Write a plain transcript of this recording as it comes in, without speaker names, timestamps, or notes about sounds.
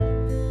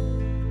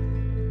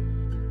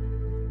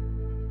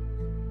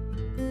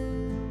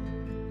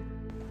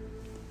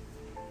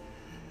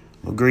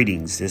Well,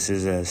 greetings. This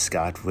is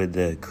Scott with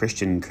the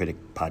Christian Critic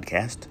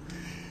Podcast.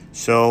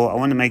 So I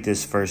want to make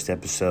this first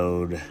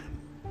episode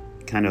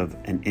kind of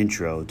an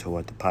intro to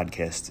what the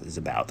podcast is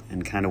about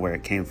and kind of where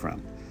it came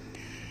from.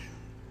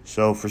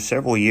 So for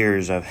several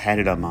years, I've had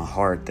it on my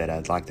heart that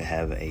I'd like to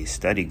have a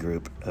study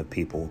group of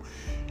people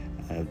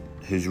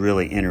who's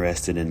really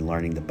interested in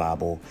learning the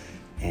Bible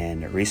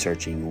and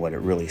researching what it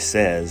really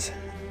says.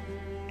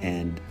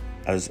 And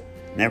I was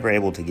never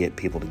able to get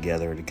people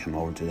together to come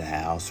over to the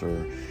house,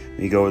 or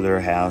we go to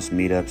their house,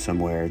 meet up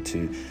somewhere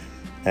to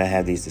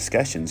have these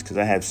discussions, because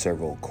I have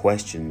several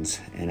questions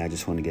and I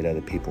just want to get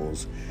other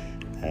people's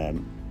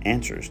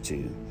answers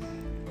to.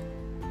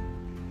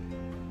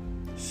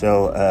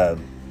 So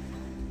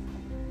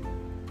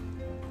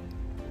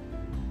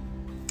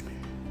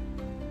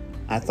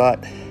I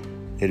thought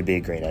it'd be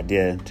a great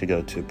idea to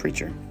go to a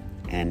preacher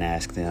and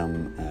ask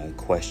them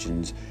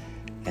questions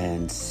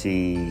and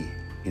see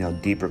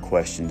deeper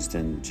questions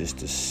than just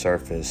the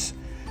surface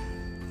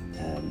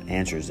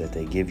answers that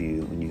they give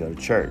you when you go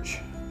to church,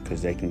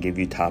 because they can give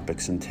you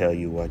topics and tell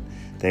you what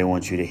they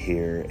want you to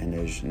hear, and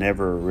there's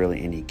never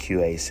really any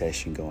QA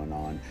session going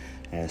on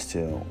as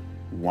to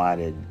why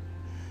did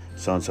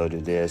so-and-so do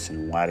this,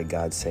 and why did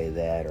God say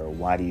that, or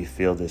why do you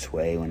feel this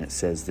way when it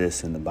says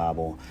this in the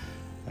Bible.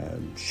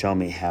 Show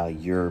me how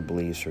your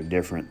beliefs are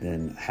different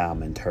than how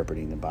I'm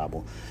interpreting the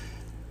Bible.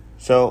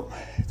 So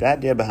the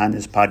idea behind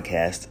this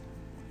podcast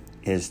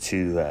is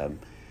to,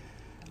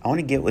 I want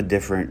to get with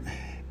different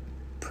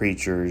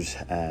preachers,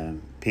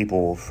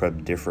 people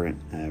from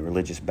different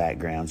religious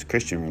backgrounds,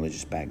 Christian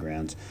religious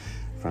backgrounds,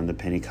 from the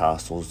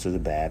Pentecostals to the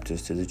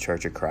Baptists to the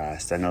Church of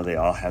Christ. I know they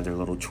all have their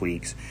little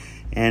tweaks.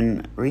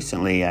 And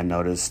recently I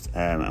noticed,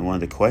 one of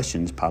the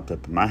questions popped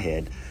up in my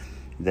head,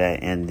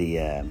 that in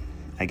the,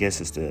 I guess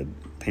it's the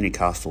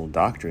Pentecostal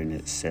doctrine,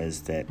 it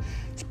says that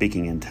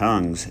speaking in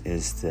tongues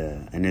is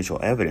the initial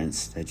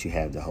evidence that you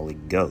have the Holy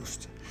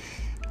Ghost.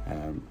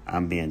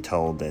 I'm being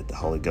told that the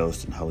Holy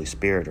Ghost and Holy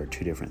Spirit are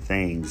two different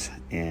things,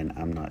 and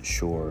I'm not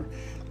sure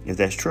if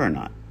that's true or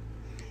not.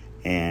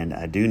 And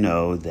I do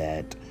know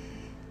that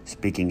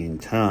speaking in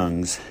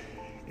tongues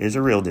is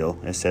a real deal.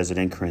 It says it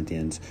in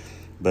Corinthians.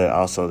 But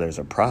also there's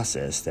a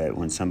process that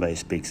when somebody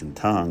speaks in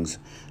tongues,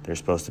 there's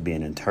supposed to be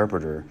an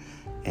interpreter,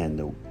 and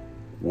the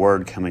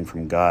word coming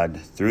from God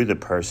through the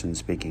person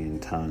speaking in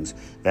tongues,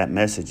 that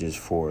message is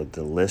for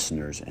the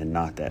listeners and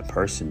not that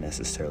person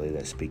necessarily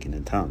that's speaking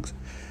in tongues.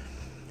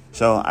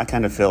 So I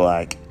kind of feel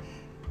like,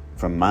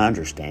 from my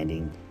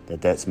understanding,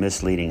 that that's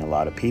misleading a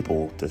lot of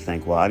people to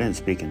think, well, I didn't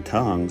speak in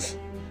tongues,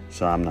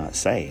 so I'm not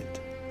saved.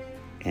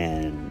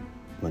 And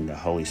when the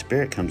Holy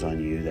Spirit comes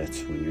on you,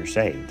 that's when you're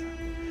saved.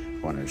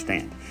 I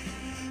understand.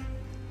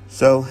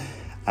 So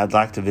I'd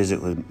like to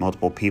visit with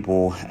multiple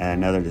people.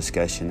 Another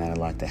discussion that I'd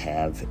like to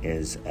have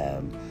is,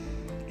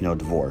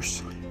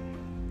 divorce.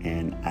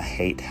 And I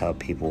hate how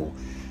people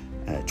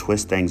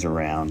twist things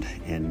around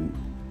in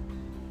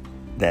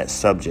that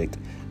subject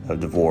of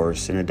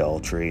divorce and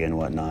adultery and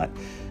whatnot,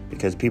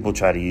 because people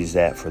try to use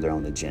that for their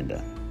own agenda.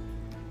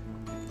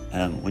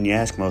 When you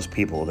ask most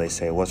people, they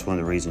say, what's one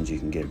of the reasons you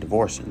can get a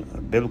divorce,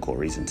 and biblical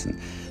reasons? And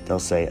they'll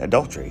say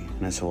adultery.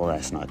 And I say, well,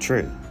 that's not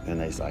true. And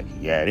they're like,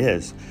 yeah, it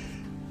is.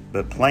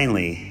 But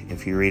plainly,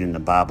 if you read in the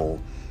Bible,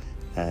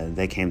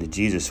 they came to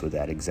Jesus with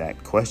that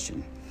exact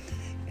question.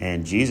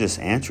 And Jesus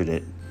answered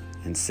it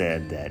and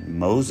said that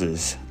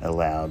Moses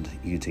allowed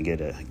you to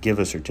give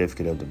a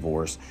certificate of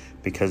divorce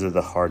because of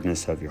the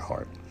hardness of your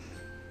heart.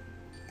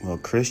 Well,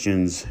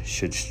 Christians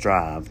should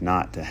strive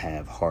not to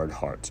have hard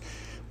hearts.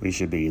 We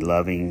should be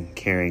loving,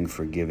 caring,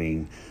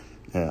 forgiving,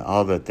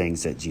 all the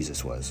things that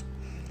Jesus was.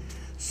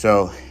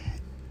 So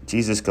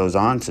Jesus goes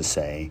on to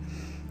say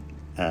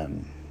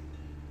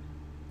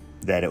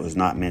that it was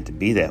not meant to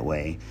be that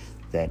way,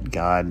 that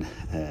God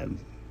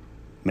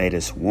made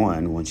us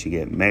one once you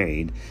get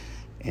married,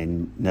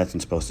 and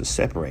nothing's supposed to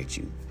separate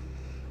you.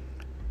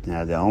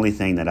 Now, the only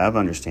thing that I've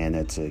understand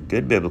that's a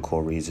good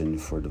biblical reason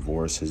for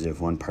divorce is if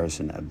one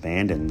person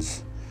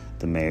abandons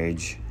the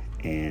marriage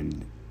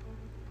and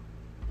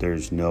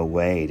there's no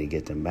way to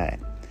get them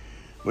back,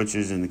 which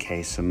is in the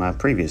case of my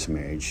previous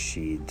marriage.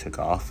 She took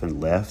off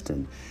and left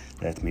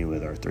me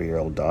with our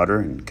 3-year-old daughter,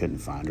 and couldn't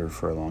find her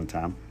for a long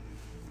time.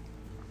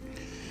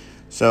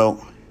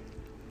 So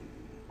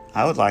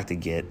I would like to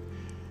get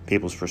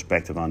people's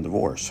perspective on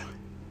divorce.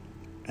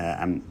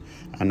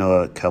 I know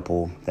a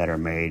couple that are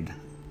married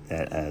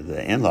that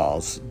the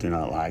in-laws do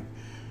not like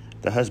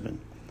the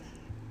husband,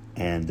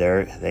 and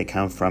they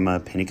come from a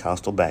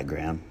Pentecostal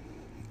background,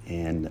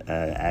 and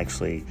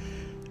actually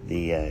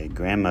the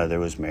grandmother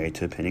was married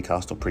to a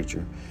Pentecostal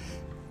preacher,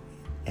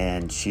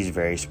 and she's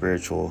very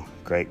spiritual,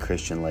 great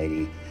Christian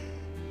lady,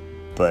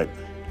 but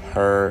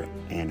her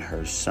and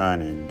her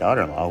son and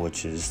daughter-in-law,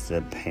 which is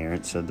the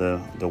parents of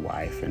the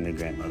wife and the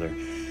grandmother,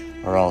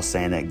 are all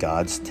saying that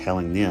God's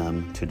telling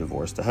them to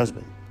divorce the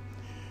husband.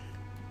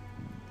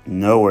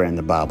 Nowhere in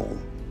the Bible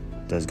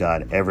does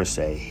God ever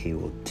say he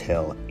will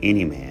tell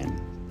any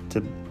man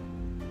to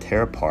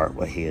tear apart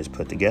what he has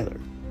put together.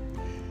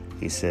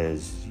 He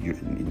says,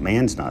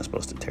 man's not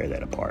supposed to tear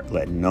that apart.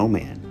 Let no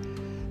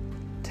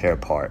man tear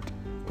apart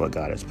what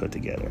God has put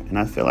together. And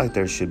I feel like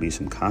there should be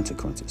some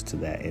consequences to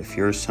that. If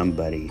you're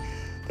somebody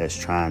that's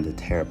trying to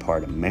tear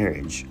apart a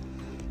marriage,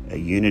 a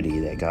unity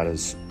that God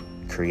has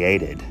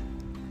created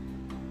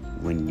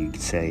when you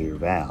say your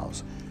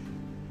vows,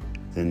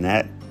 then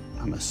that,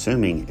 I'm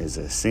assuming, is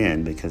a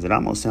sin, because it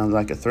almost sounds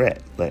like a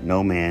threat. Let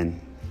no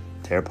man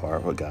tear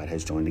apart what God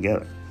has joined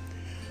together.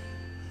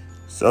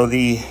 So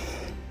the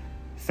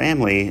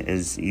family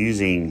is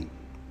using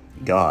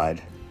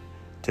God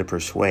to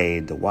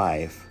persuade the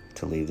wife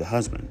to leave the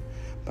husband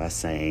by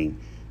saying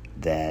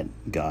that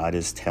God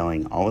is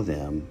telling all of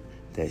them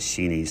that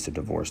she needs to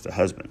divorce the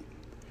husband.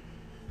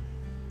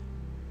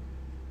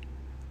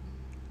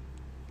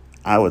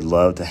 I would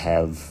love to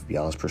have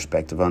y'all's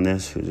perspective on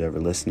this, who's ever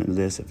listening to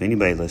this, if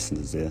anybody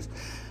listens to this.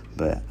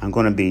 But I'm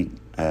going to be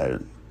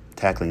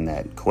tackling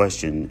that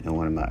question in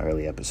one of my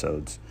early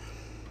episodes.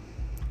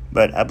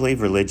 But I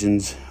believe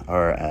religions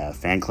are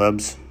fan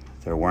clubs.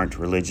 There weren't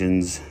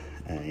religions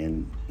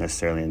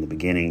necessarily in the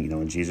beginning.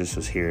 When Jesus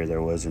was here,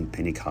 there wasn't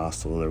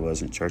Pentecostal, there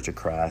wasn't Church of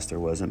Christ, there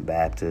wasn't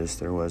Baptist,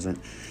 there wasn't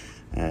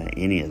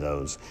any of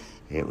those.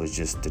 It was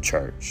just the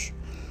church.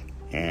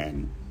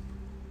 And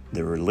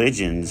the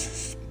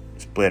religions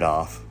split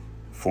off,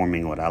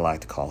 forming what I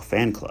like to call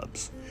fan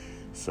clubs.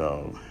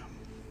 So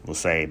we'll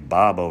say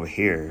Bob over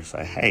here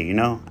say, hey,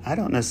 I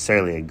don't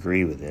necessarily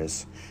agree with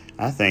this.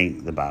 I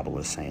think the Bible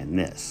is saying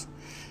this.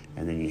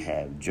 And then you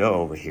have Joe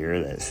over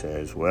here that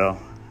says,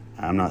 well,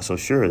 I'm not so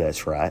sure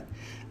that's right.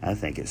 I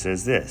think it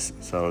says this.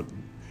 So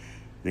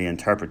the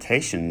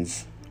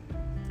interpretations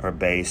are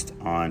based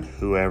on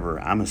whoever,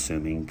 I'm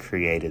assuming,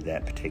 created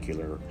that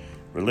particular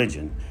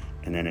religion.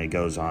 And then it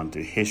goes on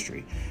through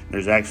history.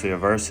 There's actually a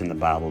verse in the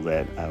Bible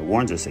that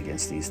warns us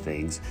against these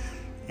things.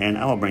 And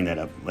I will bring that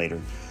up later.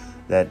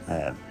 That,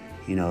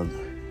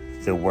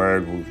 the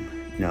word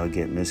will,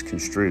 get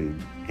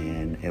misconstrued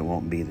and it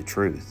won't be the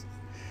truth.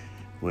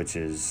 Which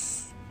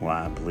is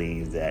why I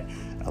believe that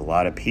a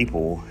lot of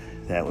people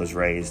that was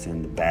raised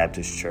in the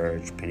Baptist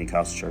church,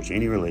 Pentecostal church,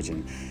 any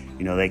religion,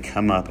 they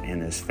come up in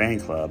this fan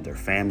club. Their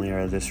family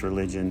are this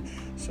religion,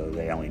 so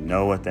they only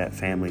know what that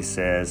family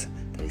says.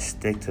 They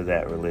stick to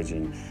that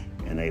religion,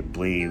 and they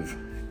believe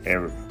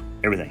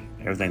everything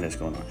that's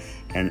going on.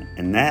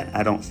 And that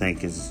I don't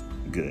think is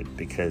good,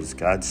 because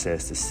God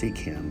says to seek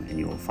Him, and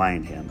you will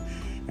find Him.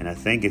 And I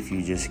think if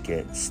you just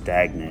get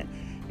stagnant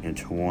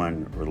into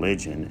one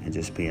religion and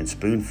just being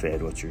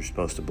spoon-fed what you're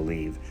supposed to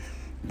believe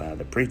by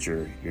the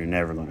preacher, you're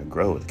never going to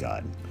grow with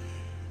God.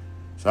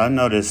 So I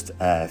noticed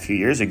a few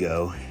years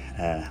ago,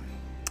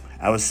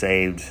 I was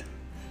saved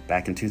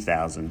back in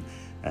 2000.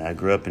 I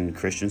grew up in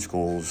Christian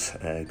schools,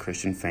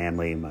 Christian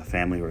family. My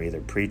family were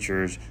either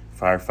preachers,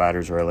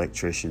 firefighters, or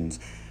electricians.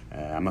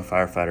 I'm a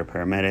firefighter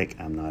paramedic.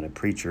 I'm not a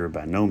preacher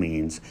by no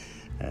means.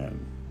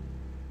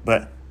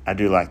 But I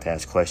do like to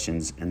ask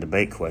questions and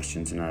debate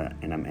questions, and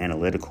I'm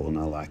analytical, and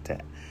I like to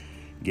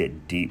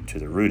get deep to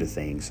the root of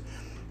things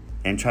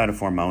and try to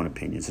form my own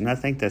opinions. And I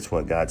think that's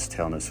what God's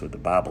telling us with the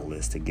Bible,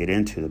 is to get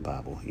into the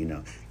Bible,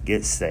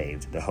 get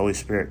saved. The Holy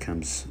Spirit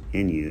comes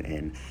in you.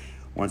 And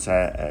once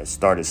I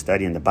started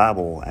studying the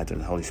Bible, after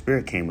the Holy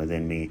Spirit came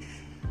within me,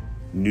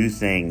 new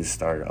things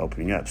started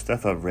opening up.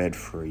 Stuff I've read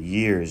for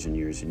years and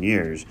years and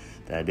years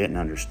that I didn't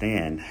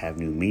understand have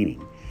new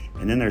meaning.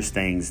 And then there's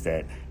things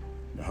that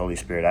the Holy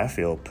Spirit, I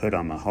feel, put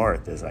on my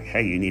heart that's like,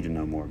 hey, you need to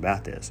know more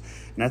about this.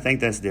 And I think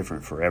that's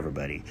different for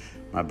everybody.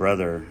 My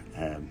brother,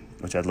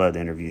 which I'd love to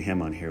interview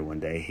him on here one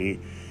day, he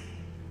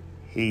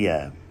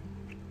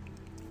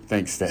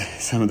thinks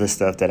that some of the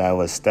stuff that I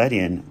was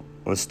studying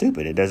was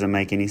stupid. It doesn't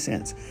make any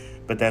sense.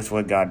 But that's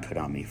what God put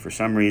on me. For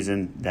some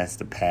reason, that's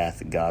the path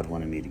that God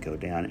wanted me to go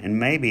down. And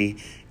maybe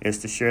it's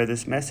to share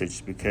this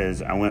message,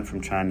 because I went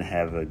from trying to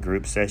have a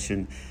group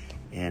session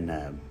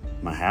in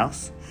my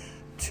house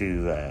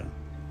to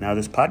now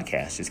this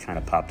podcast just kind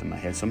of popped in my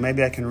head. So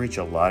maybe I can reach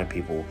a lot of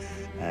people,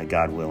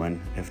 God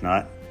willing. If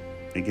not,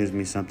 it gives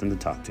me something to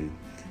talk to,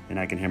 and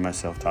I can hear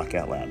myself talk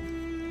out loud.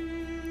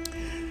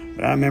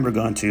 But I remember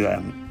going to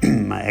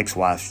my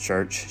ex-wife's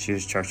church. She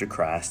was Church of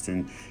Christ,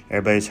 and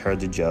everybody's heard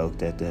the joke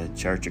that the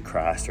Church of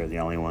Christ are the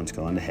only ones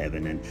going to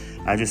heaven. And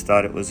I just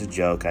thought it was a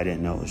joke. I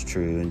didn't know it was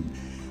true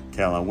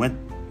until I went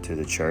to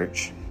the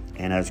church,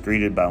 and I was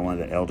greeted by one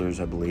of the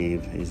elders, I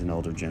believe. He's an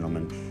older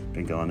gentleman,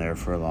 been going there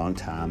for a long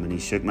time, and he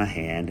shook my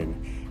hand,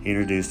 and he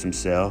introduced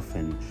himself.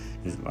 And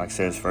like I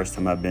said, it's the first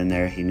time I've been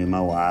there. He knew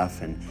my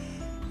wife, and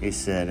he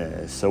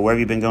said, so where have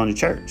you been going to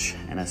church?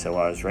 And I said,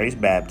 well, I was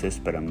raised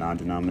Baptist, but I'm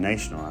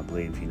non-denominational. I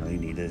believe, you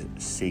need to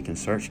seek and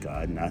search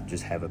God, not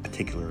just have a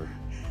particular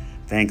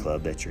fan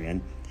club that you're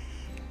in.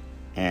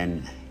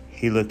 And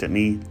he looked at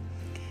me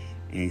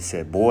and he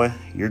said, boy,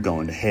 you're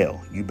going to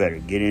hell. You better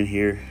get in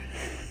here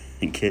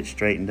and get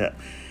straightened up.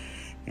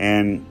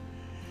 And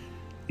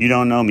you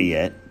don't know me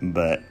yet,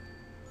 but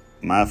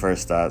my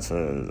first thoughts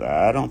was,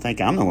 I don't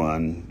think I'm the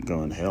one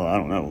going to hell. I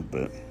don't know,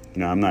 but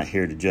I'm not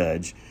here to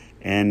judge.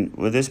 And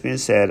with this being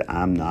said,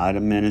 I'm not a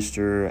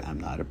minister, I'm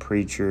not a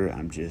preacher,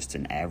 I'm just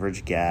an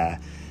average guy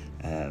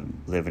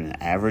living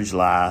an average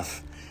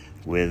life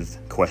with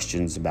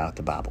questions about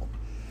the Bible.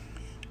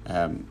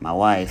 My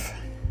wife,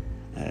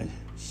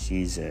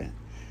 she's a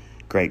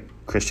great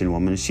Christian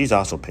woman. She's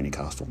also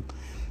Pentecostal,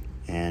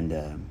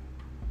 and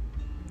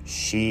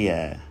she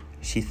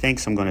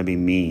thinks I'm going to be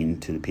mean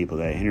to the people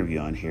that I interview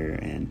on here,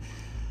 and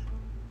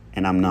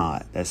I'm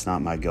not. That's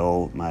not my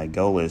goal. My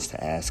goal is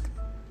to ask,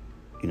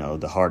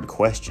 the hard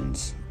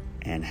questions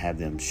and have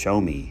them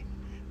show me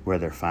where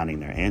they're finding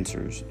their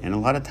answers. And a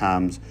lot of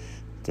times,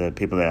 the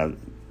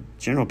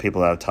general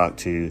people that I've talked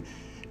to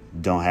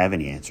don't have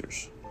any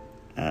answers.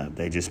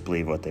 They just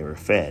believe what they were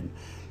fed.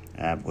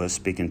 I was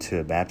speaking to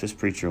a Baptist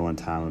preacher one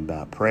time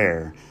about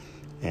prayer,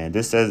 and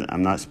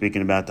I'm not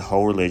speaking about the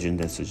whole religion.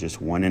 This is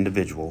just one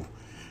individual,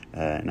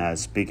 and I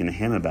was speaking to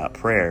him about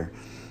prayer,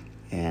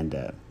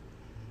 and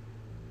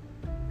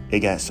it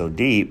got so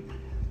deep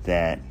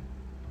that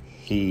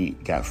he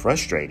got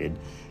frustrated.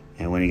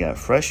 And when he got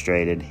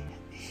frustrated,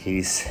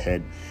 he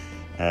said,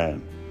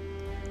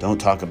 don't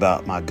talk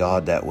about my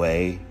God that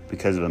way,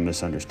 because of a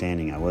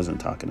misunderstanding. I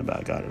wasn't talking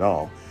about God at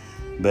all.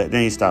 But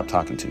then he stopped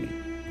talking to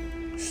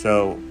me.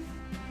 So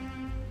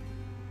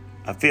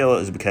I feel it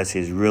was because he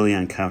was really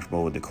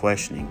uncomfortable with the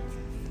questioning,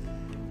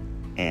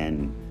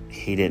 and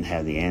he didn't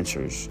have the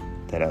answers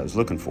that I was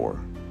looking for.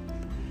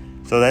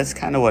 So that's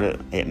kind of what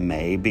it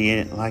may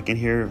be like in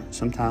here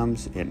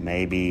sometimes. It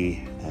may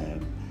be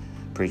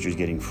preachers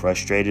getting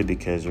frustrated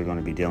because they're going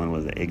to be dealing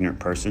with an ignorant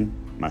person,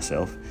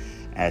 myself,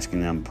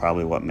 asking them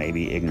probably what may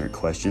be ignorant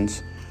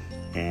questions,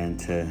 and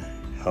to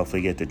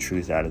hopefully get the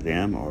truth out of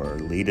them, or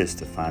lead us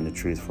to find the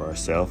truth for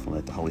ourselves and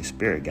let the Holy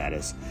Spirit guide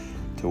us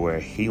to where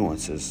He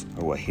wants us,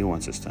 or what He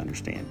wants us to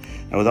understand.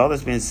 And with all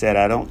this being said,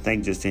 I don't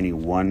think just any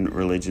one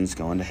religion's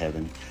going to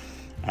heaven.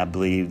 I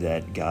believe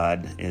that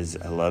God is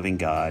a loving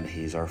God.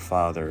 He's our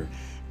Father,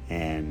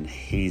 and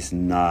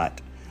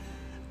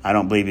I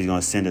don't believe He's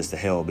going to send us to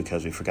hell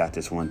because we forgot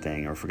this one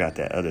thing or forgot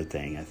that other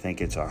thing. I think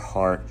it's our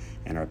heart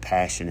and our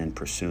passion in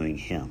pursuing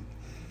Him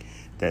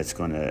that's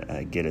going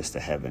to get us to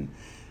heaven,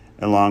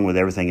 along with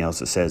everything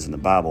else it says in the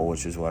Bible,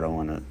 which is what I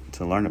want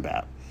to learn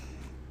about.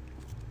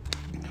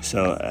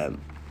 So,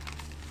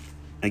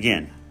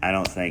 again, I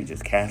don't think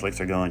just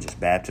Catholics are going, just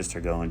Baptists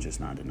are going,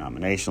 just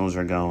non-denominationals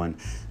are going,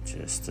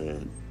 just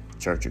the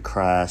Church of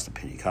Christ, the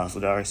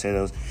Pentecostal, did I already say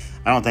those?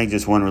 I don't think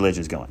just one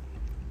religion is going.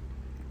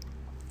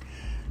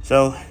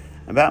 So,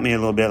 about me a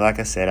little bit, like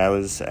I said,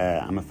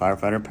 I'm a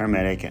firefighter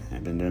paramedic.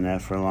 I've been doing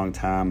that for a long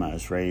time. I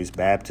was raised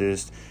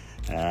Baptist.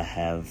 I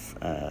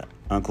have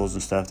uncles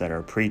and stuff that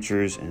are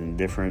preachers in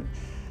different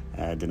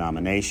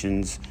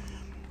denominations.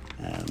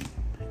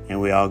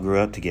 And we all grew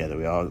up together.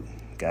 We all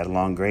got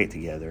along great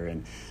together.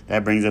 And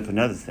that brings up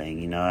another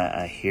thing.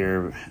 I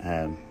hear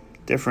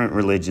different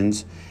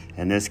religions,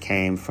 and this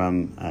came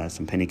from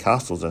some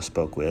Pentecostals I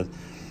spoke with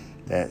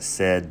that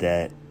said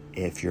that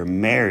if you're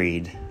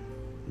married,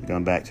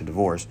 going back to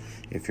divorce,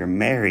 if you're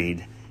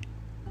married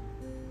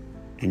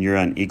and you're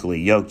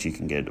unequally yoked, you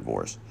can get a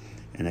divorce.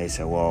 And they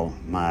said, well,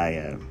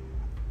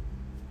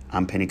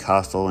 I'm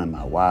Pentecostal and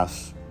my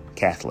wife's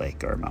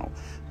Catholic, or my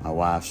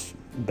wife's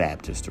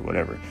Baptist, or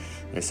whatever.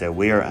 They said,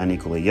 we are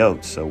unequally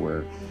yoked,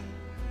 so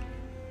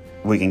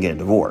we can get a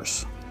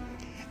divorce.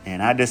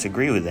 And I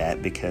disagree with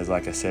that because,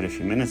 like I said a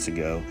few minutes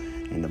ago,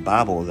 in the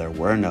Bible, there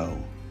were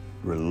no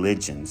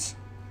religions.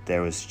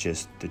 There was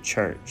just the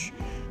church.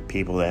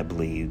 People that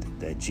believed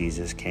that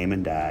Jesus came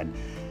and died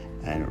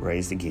and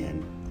raised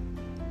again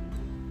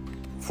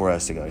for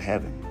us to go to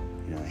heaven.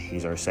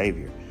 He's our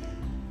Savior.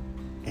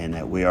 And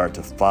that we are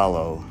to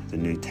follow the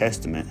New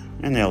Testament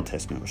and the Old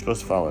Testament. We're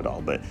supposed to follow it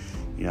all. But,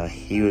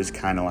 He was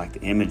kind of like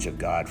the image of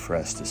God for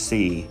us to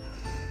see.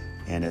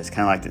 And it's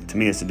kind of like, to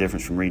me, it's the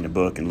difference from reading a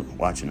book and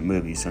watching a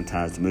movie.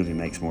 Sometimes the movie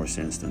makes more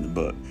sense than the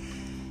book.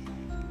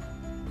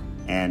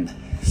 And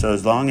so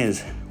as long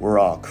as we're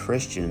all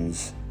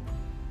Christians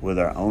with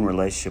our own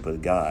relationship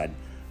with God,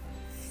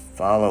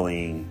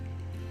 following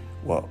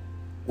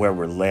where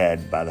we're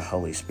led by the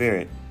Holy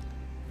Spirit,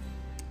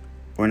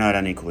 we're not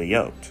unequally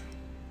yoked,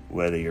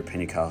 whether you're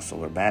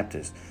Pentecostal or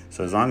Baptist.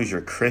 So as long as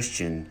you're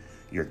Christian,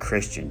 you're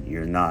Christian.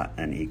 You're not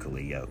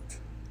unequally yoked.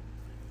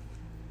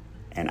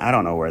 And I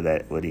don't know where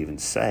that would even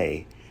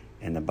say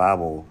in the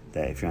Bible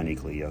that if you're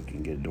unequally yoked, you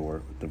can get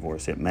a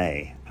divorce. It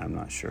may. I'm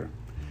not sure.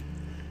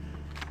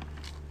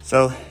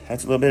 So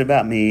that's a little bit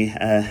about me.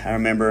 I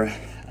remember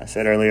I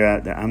said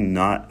earlier that I'm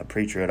not a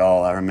preacher at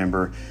all. I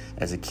remember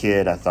as a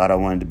kid I thought I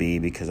wanted to be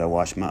because I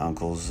watched my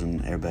uncles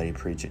and everybody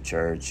preach at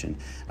church. And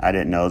I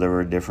didn't know there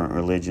were different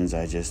religions.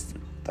 I just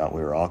thought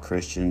we were all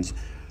Christians.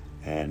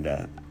 And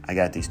I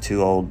got these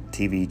two old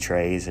TV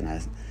trays,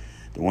 and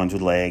the ones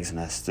with legs, and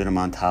I stood them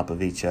on top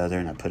of each other,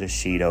 and I put a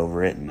sheet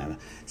over it, and I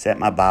set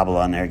my Bible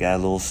on there, got a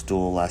little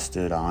stool I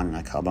stood on, and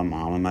I called my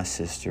mom and my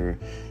sister,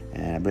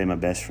 and I believe my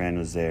best friend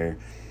was there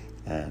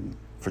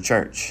for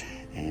church.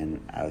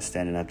 And I was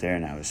standing up there,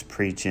 and I was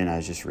preaching. I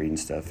was just reading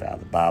stuff out of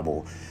the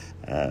Bible,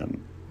 and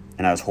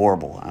I was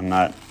horrible. I'm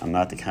not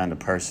the kind of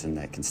person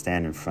that can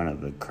stand in front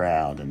of a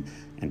crowd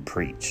and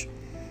preach.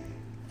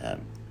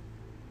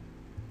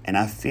 And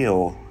I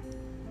feel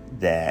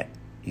that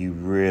you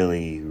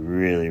really,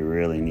 really,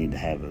 really need to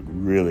have a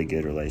really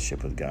good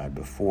relationship with God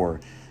before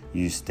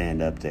you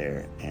stand up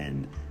there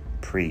and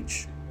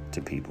preach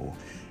to people.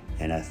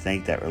 And I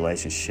think that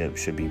relationship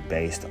should be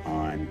based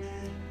on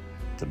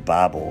the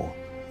Bible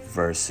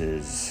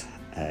versus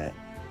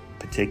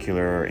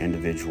particular or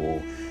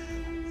individual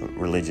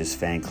religious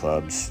fan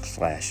clubs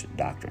 /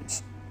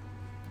 doctrines.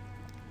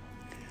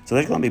 So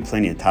there's going to be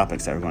plenty of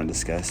topics that we're going to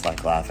discuss,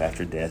 like life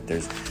after death.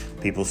 There's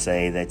people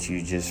say that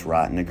you just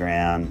rot in the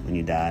ground when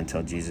you die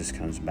until Jesus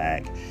comes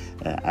back.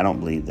 I don't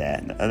believe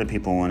that. Other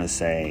people want to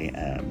say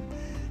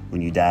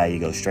when you die, you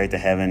go straight to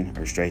heaven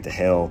or straight to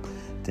hell.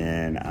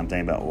 Then I'm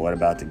thinking about, well, what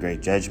about the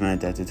great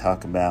judgment that they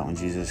talk about when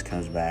Jesus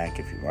comes back?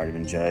 If you've already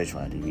been judged,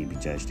 why do you need to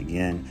be judged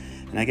again?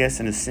 And I guess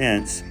in a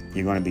sense,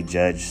 you're going to be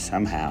judged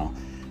somehow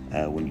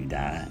when you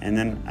die. And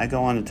then I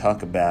go on to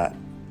talk about,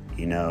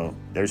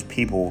 there's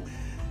people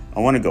I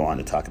want to go on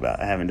to talk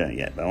about. I haven't done it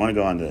yet, but I want to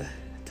go on to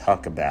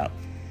talk about,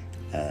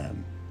 the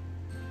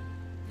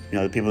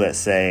people that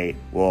say,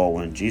 well,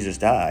 when Jesus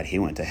died, he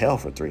went to hell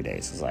for 3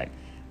 days. It's like,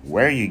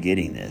 where are you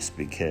getting this?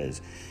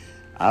 Because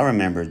I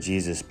remember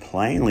Jesus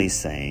plainly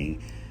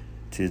saying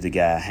to the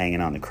guy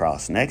hanging on the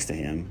cross next to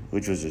him,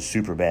 which was a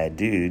super bad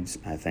dude,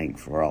 I think,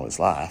 for all his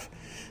life.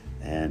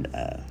 And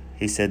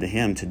he said to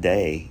him,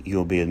 today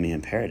you'll be with me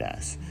in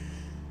paradise.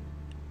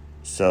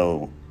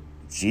 So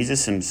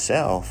Jesus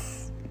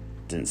himself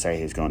didn't say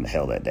he was going to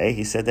hell that day.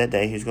 He said that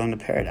day he was going to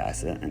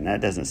paradise. And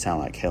that doesn't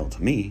sound like hell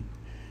to me.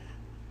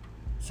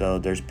 So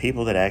there's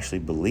people that actually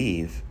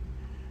believe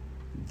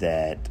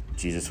that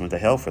Jesus went to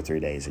hell for 3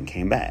 days and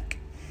came back.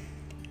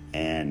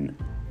 And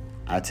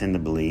I tend to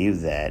believe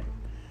that,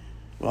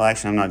 well,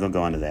 actually, I'm not going to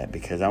go into that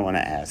because I want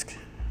to ask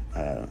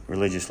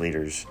religious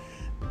leaders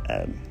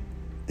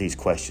these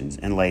questions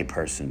and lay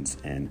persons.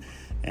 And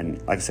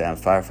like I said, I'm a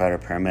firefighter,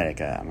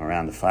 paramedic. I'm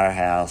around the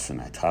firehouse and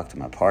I talk to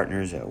my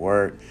partners at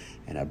work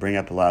and I bring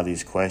up a lot of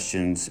these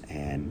questions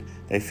and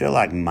they feel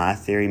like my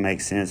theory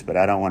makes sense, but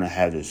I don't want to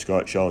have the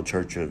Scotch-Shaw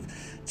Church of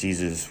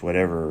Jesus,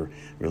 whatever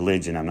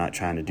religion. I'm not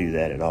trying to do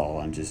that at all.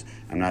 I'm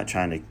not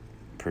trying to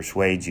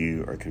persuade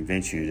you or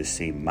convince you to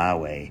see my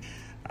way.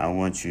 I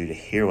want you to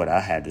hear what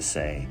I had to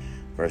say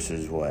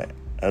versus what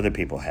other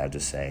people have to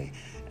say.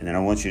 And then I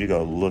want you to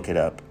go look it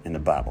up in the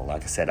Bible.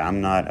 Like I said,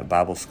 I'm not a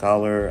Bible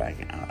scholar.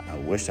 I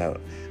wish I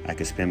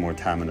could spend more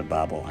time in the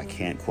Bible. I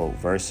can't quote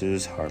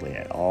verses hardly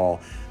at all.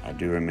 I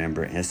do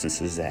remember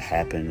instances that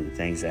happen and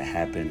things that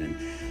happen,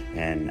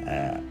 and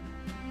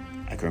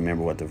I can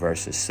remember what the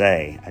verses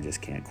say. I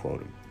just can't quote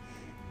them.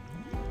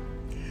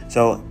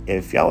 So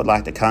if y'all would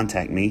like to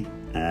contact me,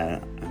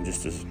 I'm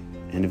just an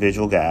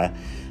individual guy,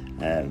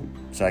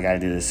 so I got to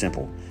do this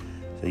simple.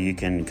 So you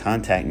can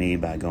contact me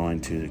by going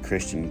to the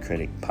Christian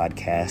Critic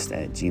Podcast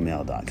at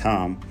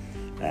gmail.com.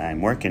 I'm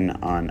working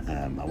on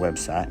my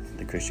website,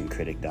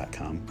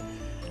 thechristiancritic.com.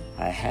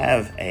 I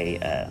have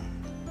a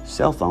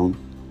cell phone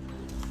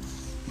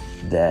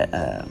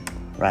that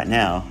right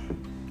now,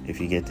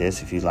 if you get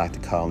this, if you'd like to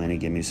call in and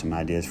give me some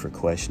ideas for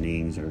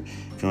questionings, or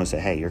if you want to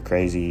say, hey, you're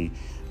crazy,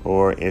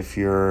 or if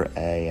you're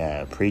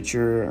a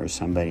preacher or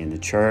somebody in the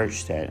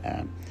church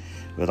that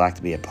would like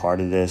to be a part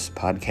of this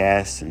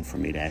podcast and for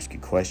me to ask you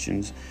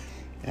questions,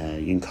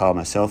 you can call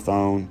my cell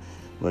phone,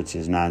 which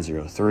is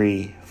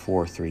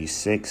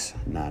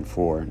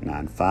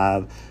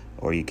 903-436-9495,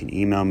 or you can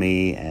email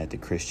me at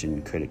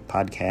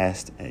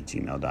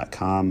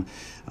thechristiancriticpodcast@gmail.com.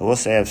 I will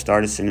say I've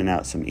started sending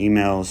out some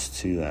emails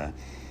to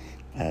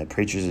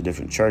preachers of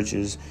different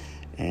churches,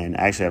 and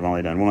actually I've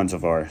only done one so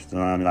far, so I'm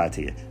not going to lie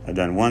to you. I've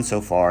done one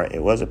so far.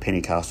 It was a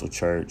Pentecostal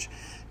church,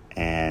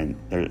 and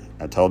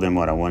I told them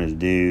what I wanted to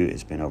do.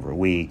 It's been over a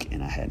week,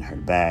 and I hadn't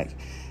heard back.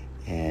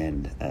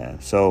 And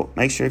so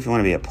make sure if you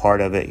want to be a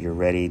part of it, you're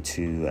ready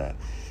to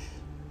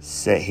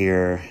sit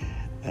here,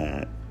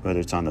 whether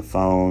it's on the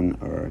phone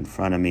or in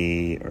front of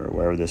me or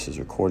wherever this is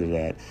recorded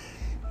at,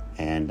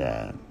 and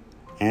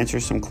answer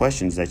some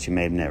questions that you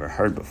may have never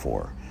heard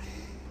before.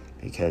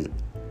 Because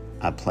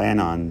I plan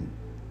on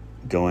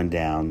going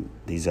down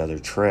these other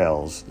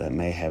trails that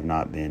may have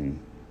not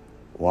been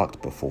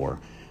walked before,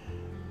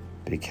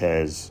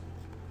 because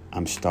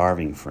I'm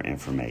starving for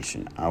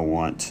information. I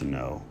want to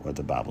know what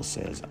the Bible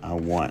says. I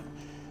want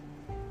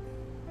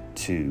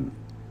to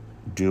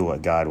do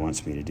what God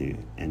wants me to do.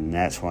 And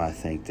that's why I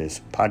think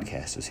this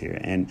podcast is here.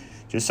 And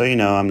just so you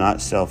know, I'm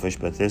not selfish,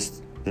 but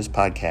this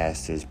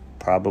podcast is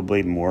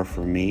probably more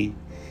for me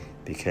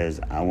because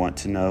I want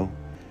to know.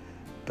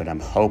 But I'm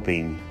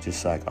hoping,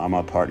 just like all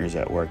my partners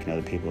at work and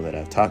other people that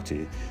I've talked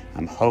to,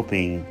 I'm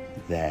hoping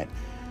that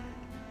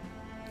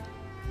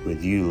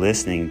with you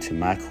listening to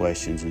my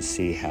questions and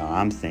see how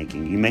I'm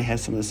thinking, you may have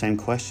some of the same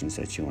questions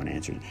that you want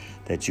answered,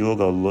 that you will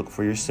go look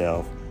for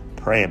yourself,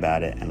 pray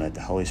about it, and let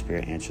the Holy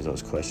Spirit answer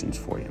those questions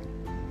for you.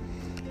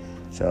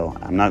 So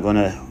I'm not going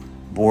to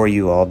bore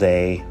you all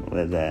day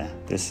with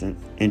this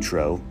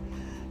intro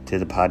to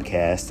the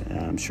podcast.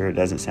 I'm sure it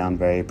doesn't sound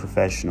very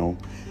professional.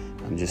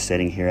 I'm just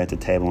sitting here at the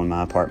table in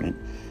my apartment,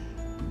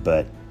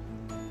 but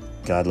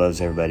God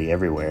loves everybody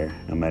everywhere,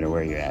 no matter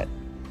where you're at.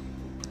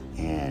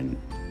 And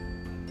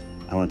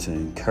I want to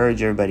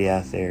encourage everybody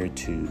out there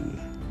to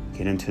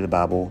get into the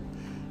Bible.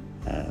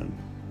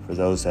 For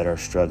those that are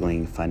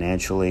struggling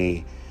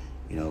financially,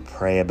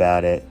 pray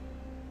about it,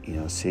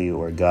 see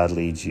where God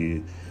leads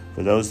you.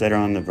 For those that are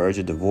on the verge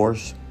of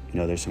divorce,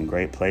 there's some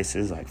great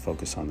places like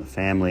Focus on the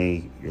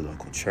Family, your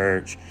local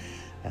church.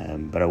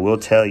 But I will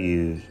tell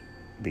you,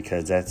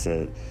 because that's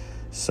a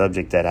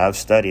subject that I've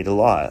studied a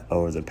lot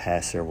over the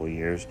past several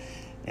years,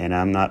 and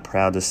I'm not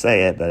proud to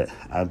say it, but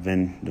I've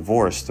been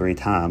divorced 3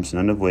 times,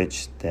 none of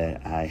which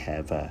that I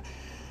have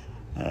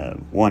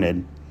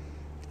wanted.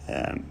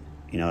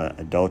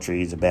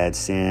 Adultery is a bad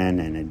sin,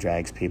 and it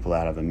drags people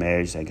out of a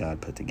marriage that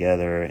God put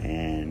together,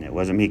 and it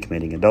wasn't me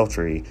committing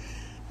adultery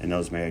in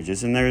those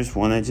marriages. And there's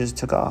one that just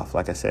took off,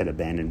 like I said,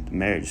 abandoned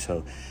marriage.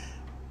 So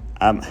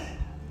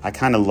I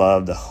kind of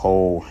love the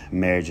whole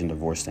marriage and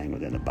divorce thing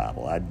within the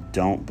Bible. I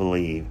don't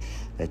believe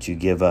that you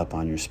give up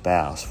on your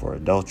spouse for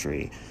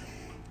adultery,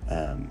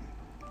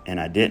 and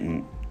I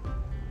didn't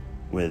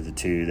with the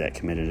 2 that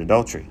committed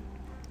adultery.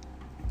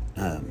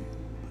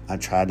 I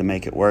tried to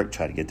make it work,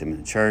 tried to get them in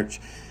the church,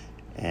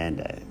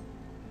 and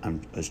I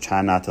was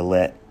trying not to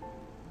let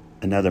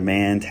another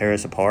man tear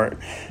us apart.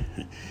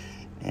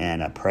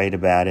 And I prayed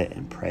about it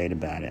and prayed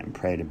about it and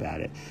prayed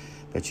about it.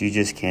 But you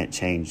just can't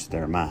change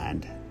their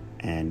mind.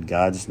 And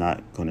God's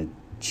not going to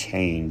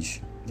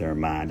change their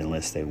mind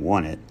unless they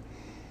want it.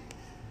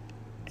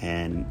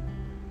 And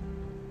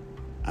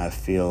I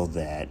feel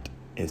that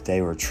if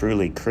they were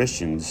truly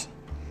Christians,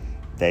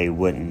 they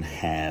wouldn't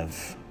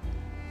have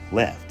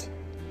left.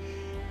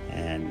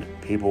 And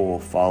people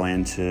will fall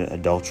into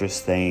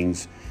adulterous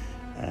things,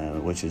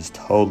 which is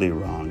totally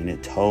wrong, and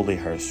it totally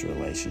hurts the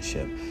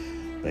relationship.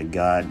 But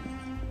God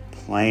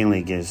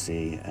plainly gives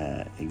the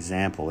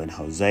example in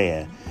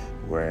Hosea,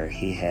 where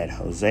he had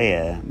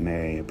Hosea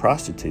marry a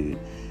prostitute,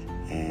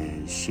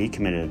 and she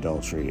committed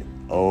adultery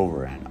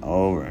over and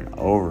over and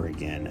over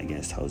again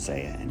against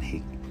Hosea.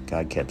 And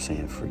God kept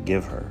saying,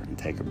 forgive her and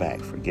take her back,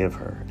 forgive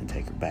her and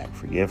take her back,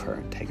 forgive her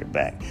and take her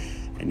back.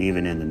 And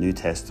even in the New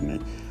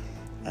Testament,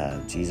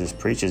 Jesus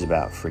preaches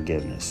about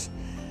forgiveness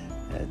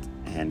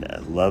and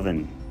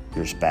loving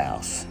your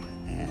spouse,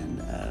 and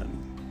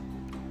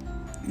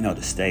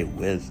to stay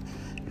with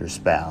your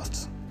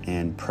spouse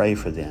and pray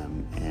for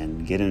them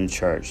and get in the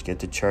church. Get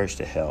the church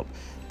to help.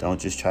 Don't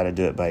just try to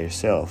do it by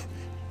yourself.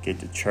 Get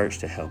the church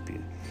to help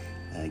you.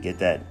 Get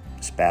that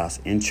spouse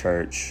in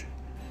church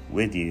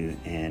with you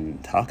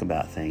and talk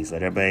about things.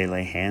 Let everybody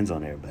lay hands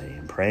on everybody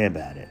and pray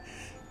about it.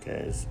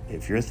 Because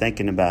if you're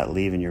thinking about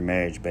leaving your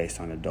marriage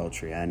based on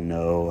adultery, I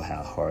know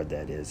how hard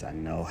that is. I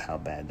know how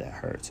bad that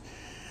hurts.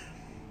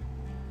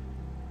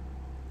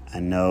 I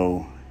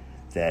know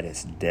that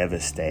it's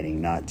devastating,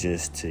 not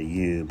just to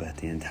you, but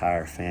the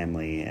entire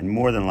family. And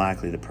more than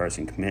likely, the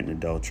person committing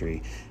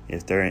adultery,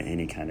 if they're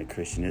any kind of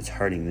Christian, it's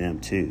hurting them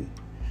too.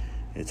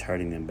 It's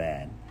hurting them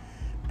bad.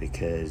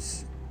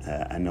 Because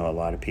I know a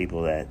lot of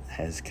people that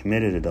has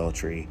committed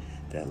adultery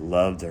that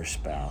love their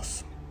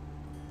spouse.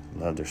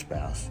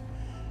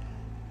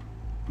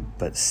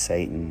 But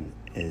Satan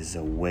is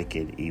a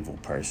wicked, evil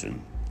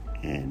person,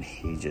 and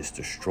he just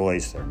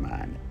destroys their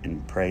mind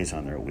and preys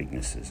on their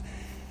weaknesses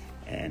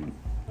and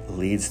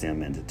leads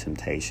them into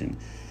temptation,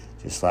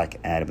 just like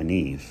Adam and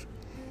Eve.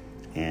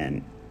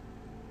 And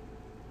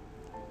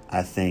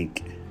I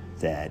think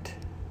that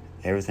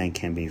everything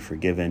can be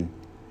forgiven,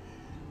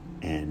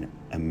 and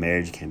a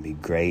marriage can be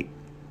great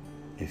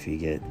if you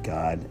get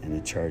God and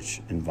the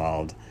church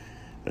involved.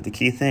 But the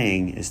key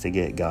thing is to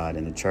get God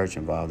and the church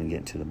involved and get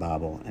into the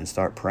Bible and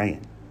start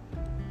praying.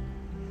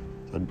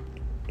 So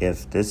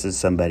if this is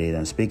somebody that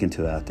I'm speaking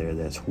to out there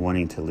that's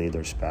wanting to leave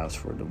their spouse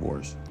for a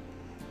divorce,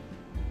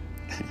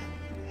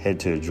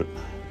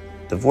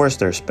 divorce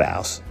their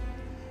spouse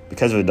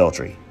because of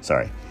adultery.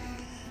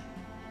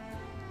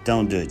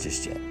 Don't do it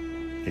just yet.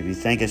 If you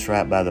think it's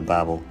right by the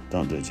Bible,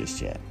 don't do it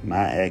just yet.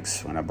 My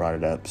ex, when I brought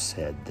it up,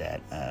 said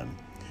that,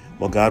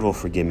 God will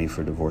forgive me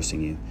for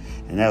divorcing you.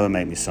 And that would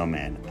make me so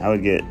mad. I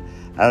would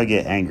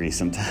get angry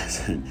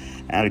sometimes, and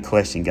I would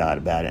question God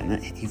about it.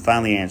 And he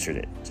finally answered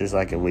it, just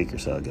like a week or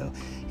so ago.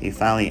 He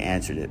finally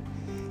answered it.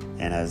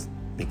 And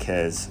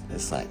because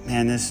it's like,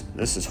 man, this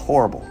is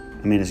horrible.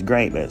 I mean, it's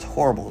great, but it's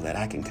horrible that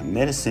I can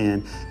commit a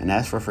sin and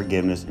ask for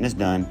forgiveness, and it's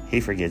done. He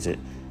forgets it,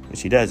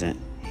 which he doesn't.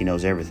 He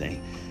knows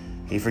everything.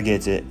 He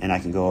forgets it, and I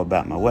can go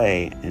about my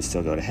way and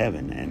still go to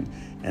heaven.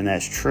 And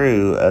that's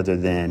true, other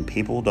than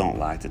people don't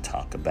like to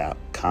talk about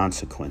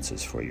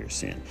consequences for your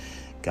sin.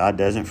 God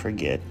doesn't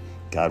forget.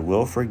 God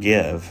will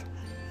forgive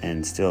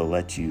and still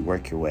let you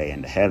work your way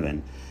into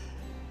heaven,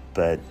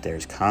 but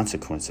there's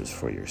consequences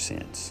for your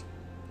sins.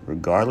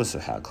 Regardless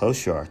of how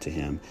close you are to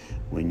him,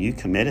 when you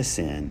commit a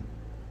sin,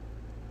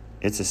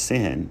 it's a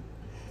sin.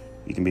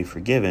 You can be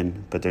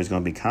forgiven, but there's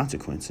going to be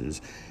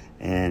consequences.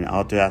 And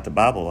all throughout the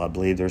Bible, I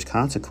believe there's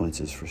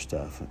consequences for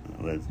stuff.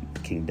 With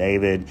King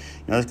David,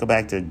 let's go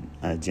back to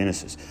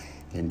Genesis.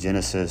 In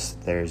Genesis,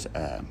 there's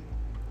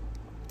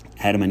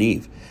Adam and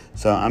Eve.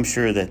 So I'm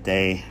sure that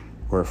they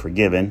were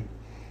forgiven.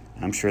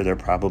 I'm sure they're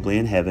probably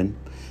in heaven.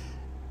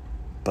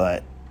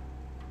 But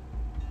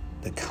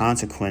the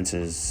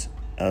consequences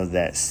of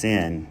that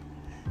sin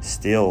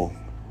still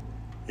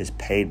is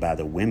paid by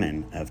the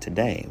women of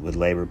today with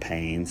labor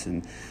pains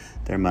and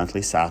their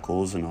monthly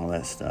cycles and all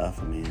that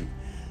stuff. I mean,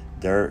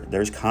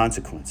 there's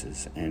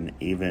consequences, and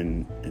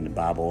even in the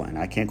Bible, and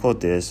I can't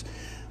quote this,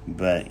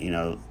 but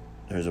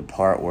there's a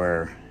part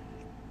where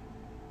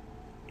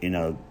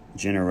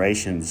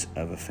generations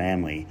of a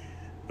family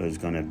was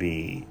going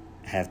to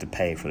have to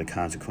pay for the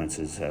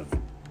consequences of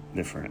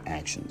different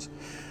actions.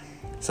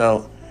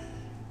 So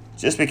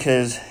just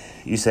because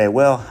you say,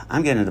 well,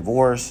 I'm getting a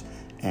divorce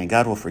and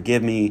God will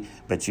forgive me,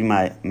 but you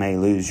may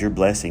lose your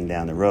blessing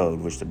down the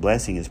road, which the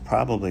blessing is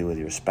probably with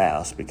your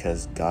spouse,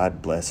 because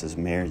God blesses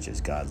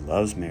marriages. God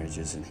loves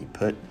marriages, and he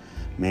put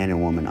man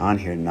and woman on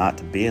here not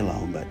to be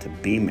alone, but to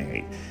be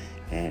married.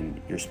 And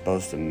you're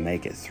supposed to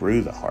make it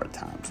through the hard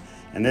times.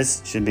 And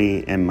this should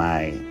be in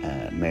my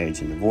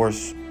marriage and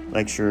divorce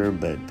lecture,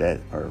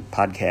 or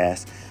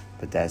podcast,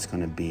 but that's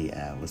going to be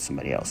with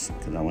somebody else,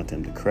 because I want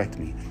them to correct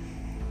me.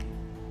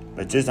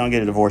 But just don't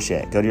get a divorce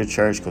yet. Go to your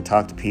church. Go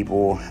talk to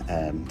people.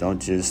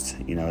 Don't just,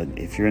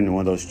 if you're in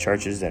one of those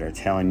churches that are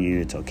telling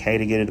you it's okay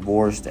to get a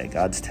divorce, that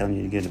God's telling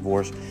you to get a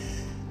divorce,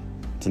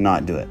 to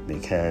not do it.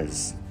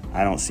 Because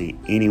I don't see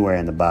anywhere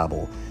in the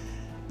Bible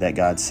that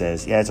God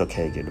says, yeah, it's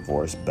okay to get a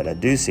divorce. But I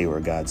do see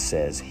where God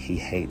says he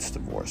hates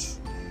divorce.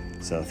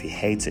 So if he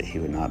hates it, he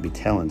would not be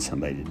telling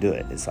somebody to do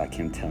it. It's like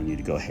him telling you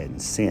to go ahead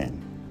and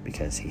sin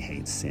because he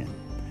hates sin.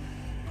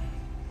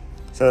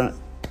 So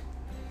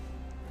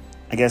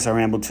I guess I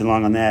rambled too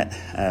long on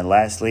that.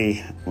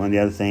 Lastly, one of the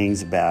other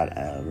things about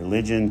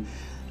religion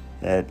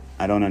that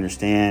I don't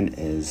understand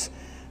is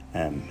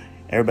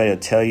everybody will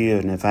tell you,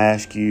 and if I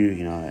ask you,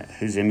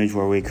 whose image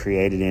were we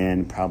created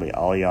in, probably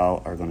all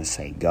y'all are going to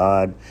say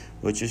God,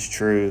 which is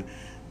true,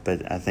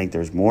 but I think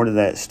there's more to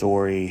that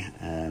story.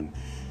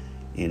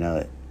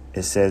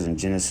 It says in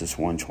Genesis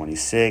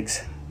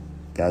 1:26,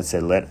 God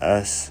said, let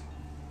us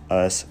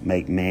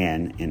make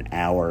man in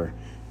our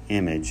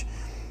image.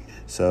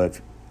 So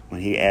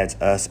when he adds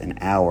us and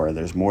our,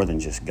 there's more than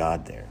just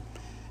God there.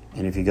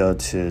 And if you go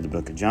to the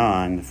book of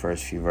John, the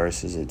first few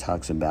verses, it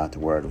talks about the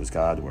Word was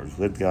God, the Word was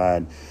with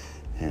God,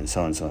 and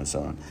so on and so on and so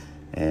on.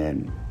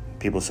 And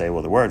people say,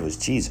 well, the Word was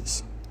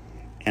Jesus.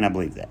 And I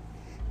believe that.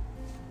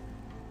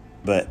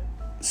 But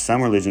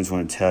some religions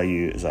want to tell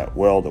you is that,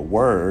 well, the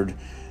Word,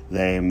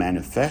 they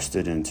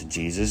manifested into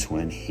Jesus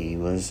when he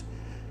was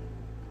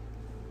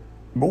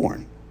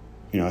born.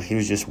 He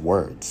was just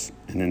words.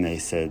 And then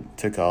they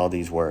took all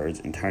these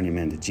words and turned him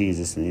into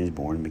Jesus, and he was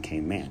born and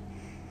became man.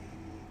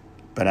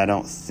 But I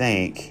don't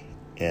think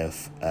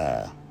if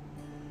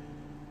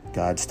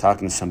God's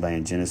talking to somebody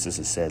in Genesis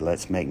and said,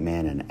 let's make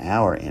man in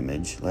our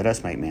image, let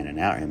us make man in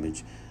our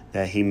image,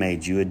 that he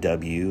made you a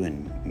W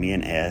and me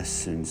an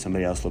S and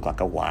somebody else look like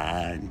a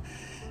Y,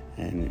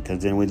 and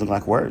because then we look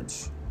like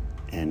words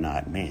and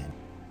not man.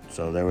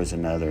 So there was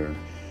another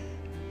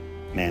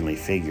manly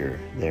figure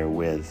there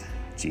with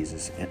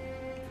Jesus.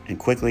 And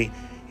quickly,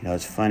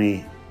 it's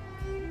funny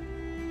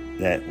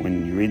that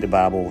when you read the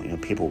Bible,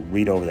 people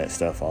read over that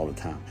stuff all the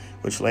time.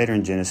 Which later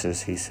in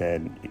Genesis, he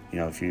said,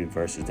 a few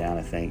verses down,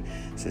 I think,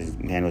 says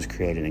man was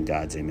created in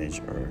God's image,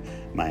 or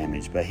my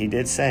image. But he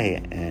did say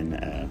in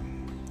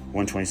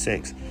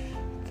 1:26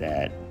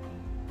 that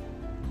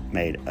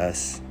made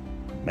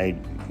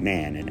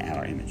man in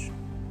our image.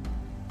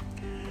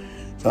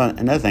 So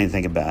another thing to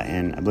think about,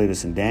 and I believe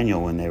it's in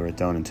Daniel when they were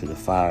thrown into the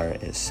fire,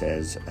 it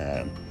says,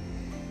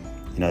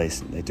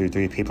 they threw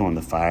 3 people in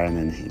the fire, and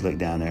then he looked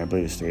down there, I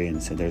believe it was 3,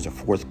 and said there's a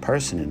 4th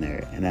person in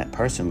there, and that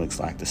person looks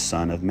like the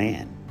Son of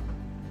Man.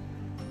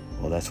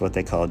 Well, that's what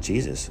they called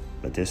Jesus,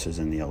 but this was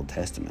in the Old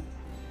Testament.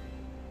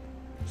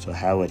 So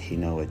how would he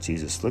know what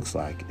Jesus looks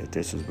like if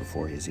this was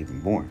before he was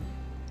even born?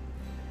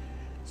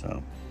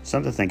 So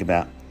something to think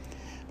about.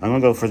 I'm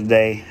going to go for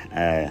today.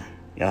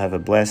 Y'all have a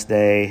blessed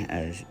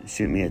day.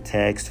 Shoot me a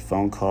text,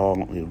 phone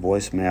call, leave a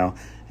voicemail,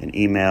 an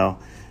email,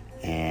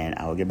 and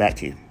I will get back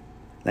to you.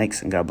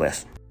 Thanks, and God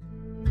bless.